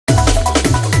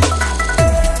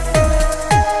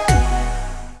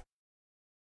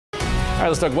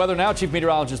Let's talk weather now. Chief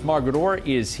Meteorologist Margaret Orr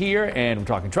is here, and we're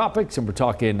talking tropics, and we're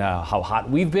talking how hot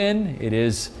we've been. It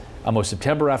is almost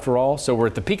September after all, so we're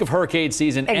at the peak of hurricane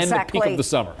season and the peak of the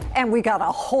summer. And we got a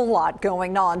whole lot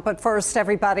going on. But first,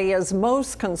 everybody is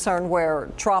most concerned where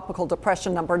tropical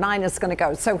depression number 9 is going to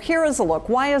go. So here is a look.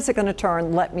 Why is it going to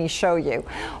turn? Let me show you.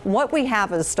 What we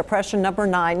have is depression number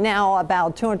 9, now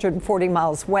about 240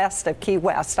 miles west of Key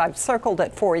West. I've circled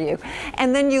it for you.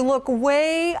 And then you look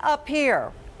way up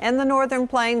here in the northern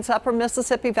plains, upper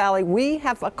Mississippi Valley, we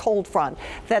have a cold front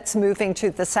that's moving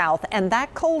to the south, and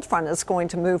that cold front is going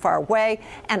to move our way,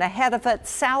 and ahead of it,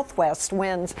 southwest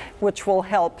winds, which will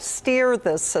help steer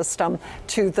this system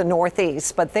to the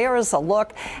northeast. But there is a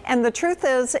look, and the truth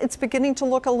is, it's beginning to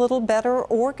look a little better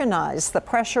organized. The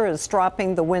pressure is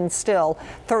dropping, the wind still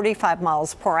 35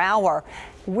 miles per hour.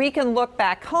 We can look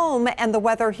back home, and the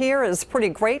weather here is pretty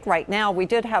great right now. We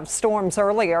did have storms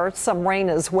earlier, some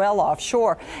rain as well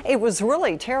offshore. It was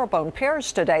really Terrebonne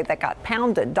Parish today that got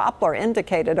pounded. Doppler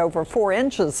indicated over 4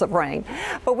 inches of rain.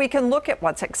 But we can look at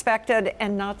what's expected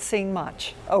and not seeing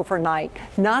much overnight,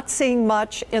 not seeing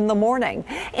much in the morning.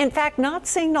 In fact, not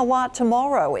seeing a lot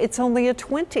tomorrow. It's only a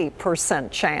 20%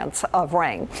 chance of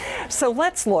rain. So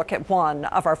let's look at one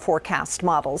of our forecast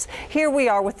models. Here we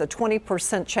are with the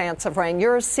 20% chance of rain.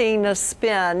 You're seeing a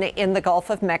spin in the Gulf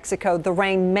of Mexico, the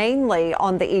rain mainly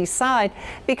on the east side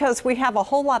because we have a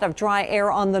whole lot of dry air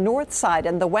on the north side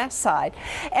and the west side.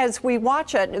 As we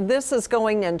watch it, this is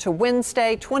going into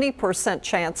Wednesday, 20%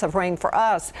 chance of rain for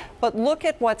us. But look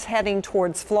at what's heading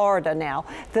towards Florida now.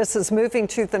 This is moving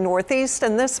to the northeast,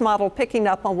 and this model picking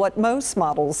up on what most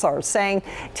models are saying,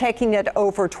 taking it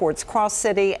over towards Cross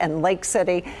City and Lake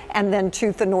City and then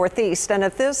to the northeast. And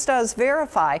if this does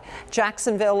verify,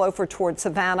 Jacksonville over towards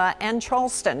Savannah and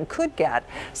Charleston could get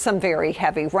some very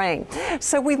heavy rain.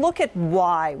 So we look at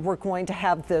why we're going to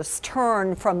have this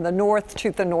turn from the north to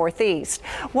the northeast.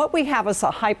 What we have is a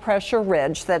high pressure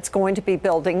ridge that's going to be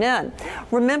building in.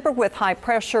 Remember, with high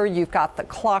pressure, you've got the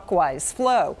clockwise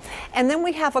flow. And then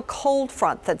we have a cold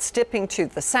front that's dipping to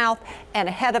the south, and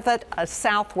ahead of it, a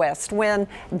southwest wind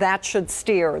that should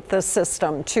steer the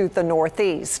system to the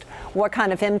northeast. What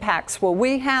kind of impacts will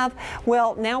we have?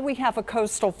 Well, now we have a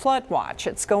coastal flood watch.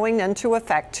 It's going into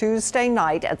effect Tuesday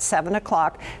night at 7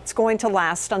 o'clock. It's going to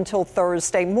last until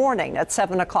Thursday morning at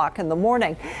 7 o'clock in the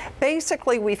morning.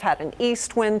 Basically, we've had an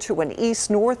east wind to an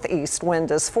east-northeast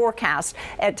wind as forecast,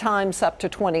 at times up to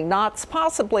 20 knots,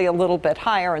 possibly a little bit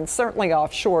higher, and certainly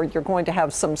offshore you're going to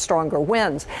have some stronger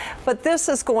winds. But this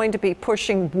is going to be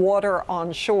pushing water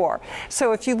onshore.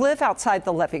 So if you live outside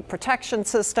the levee protection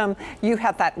system, you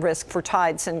have that risk for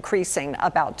tides increasing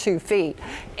about 2 feet.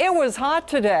 It was hot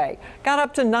today. Got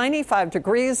up to 95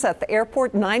 degrees at the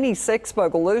airport, 96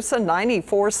 Bogalusa,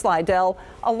 94 Slidell.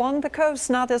 Along the coast,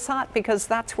 not as hot because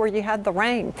that's where you had the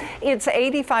rain. It's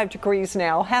 85 degrees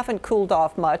now, haven't cooled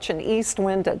off much, an east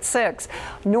wind at 6.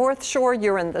 North Shore,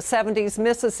 you're in the 70s,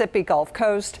 Mississippi Gulf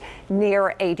Coast,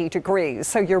 near 80 degrees.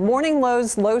 So your morning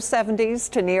lows, low 70s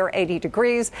to near 80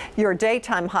 degrees. Your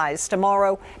daytime highs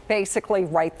tomorrow, basically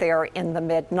right there in the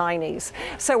mid 90s.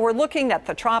 So we're looking at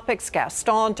the tropics,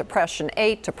 Gaston, Depression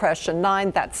 8, Depression 9,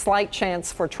 that slight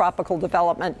chance for tropical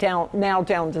development now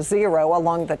down to 0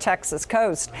 along the Texas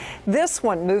coast. This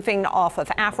one moving off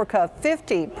of Africa,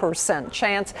 50%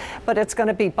 chance, but it's going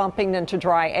to be bumping into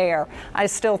dry air. I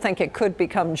still think it could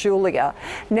become Julia.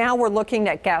 Now we're looking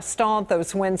at Gaston,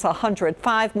 those winds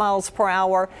 105 miles per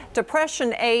hour.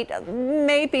 Depression 8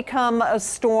 may become a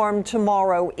storm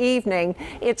tomorrow evening.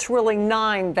 It's really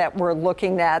 9 that we're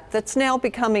looking at that's now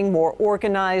becoming more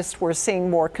organized. We're seeing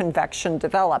more convection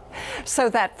develop. So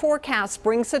that forecast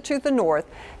brings it to the north,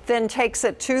 then takes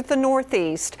it to the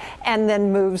northeast, and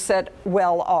then moves it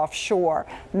well offshore.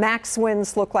 Max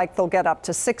winds look like they'll get up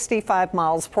to 65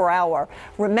 miles per hour.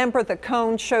 Remember, the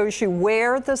cone shows you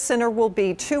where the center will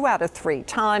be 2 out of 3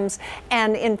 times,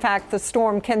 and in fact, the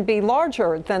storm can be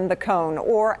larger than the cone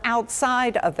or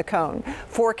outside of the cone.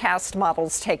 Forecast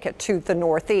models take it to the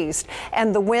northeast,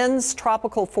 and the winds,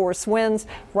 tropical force winds,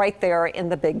 right there in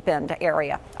the Big Bend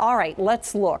area. All right,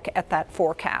 let's look at that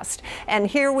forecast. And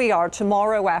here we are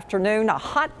tomorrow afternoon, a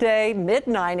hot day,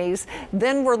 mid-90s.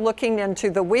 Then we're looking into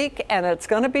the week, and it's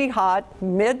going to be hot,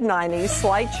 mid-90s,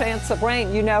 slight chance of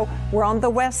rain. You know, we're on the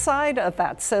west side of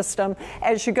that system.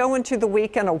 As you go into the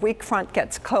week and a weak front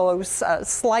gets close, a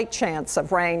slight chance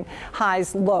of rain,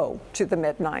 highs low to the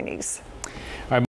mid-90s.